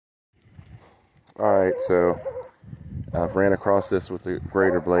Alright, so I've ran across this with the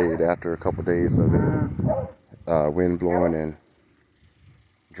grader blade after a couple days of it wind blowing and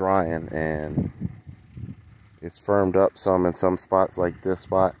drying, and it's firmed up some in some spots. Like this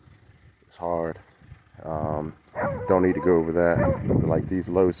spot, it's hard. um, don't need to go over that, but like these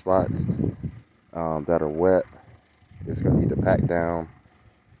low spots that are wet, it's gonna need to pack down.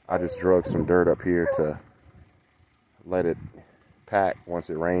 I just drug some dirt up here to let it pack once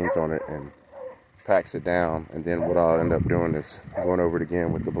it rains on it, and packs it down, and then what I'll end up doing is going over it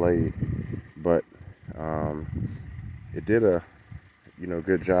again with the blade. But it did a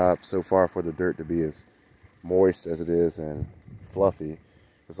good job so far for the dirt to be as moist as it is and fluffy.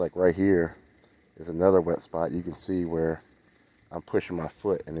 It's like right here is another wet spot. You can see where I'm pushing my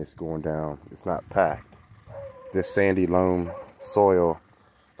foot and it's going down. It's not packed. This sandy loam soil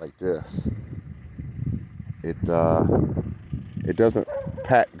like this, it doesn't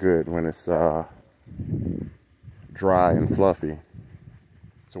pack good when it's dry and fluffy.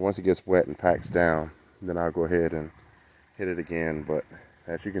 So once it gets wet and packs down, then I'll go ahead and hit it again. But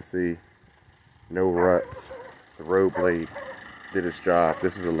as you can see, no ruts. The road blade did its job.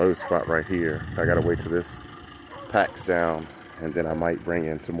 This is a low spot right here. I gotta wait till this packs down, and then I might bring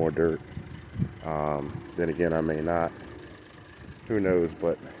in some more dirt. Then again, I may not. Who knows?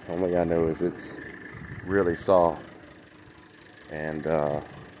 But the only thing I know is it's really soft, and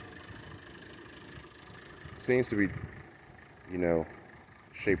seems to be,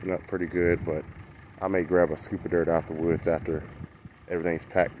 shaping up pretty good. But I may grab a scoop of dirt out the woods after everything's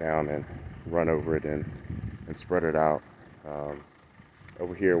packed down and run over it and spread it out.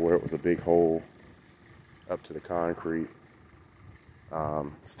 Over here where it was a big hole up to the concrete,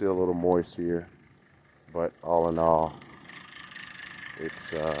 still a little moist here, but all in all,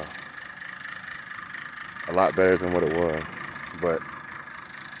 it's a lot better than what it was. But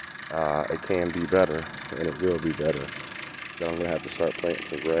it can be better, and it will be better. Then I'm gonna have to start planting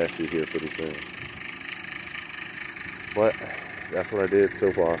some grass seed here pretty soon. But that's what I did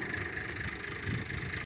so far.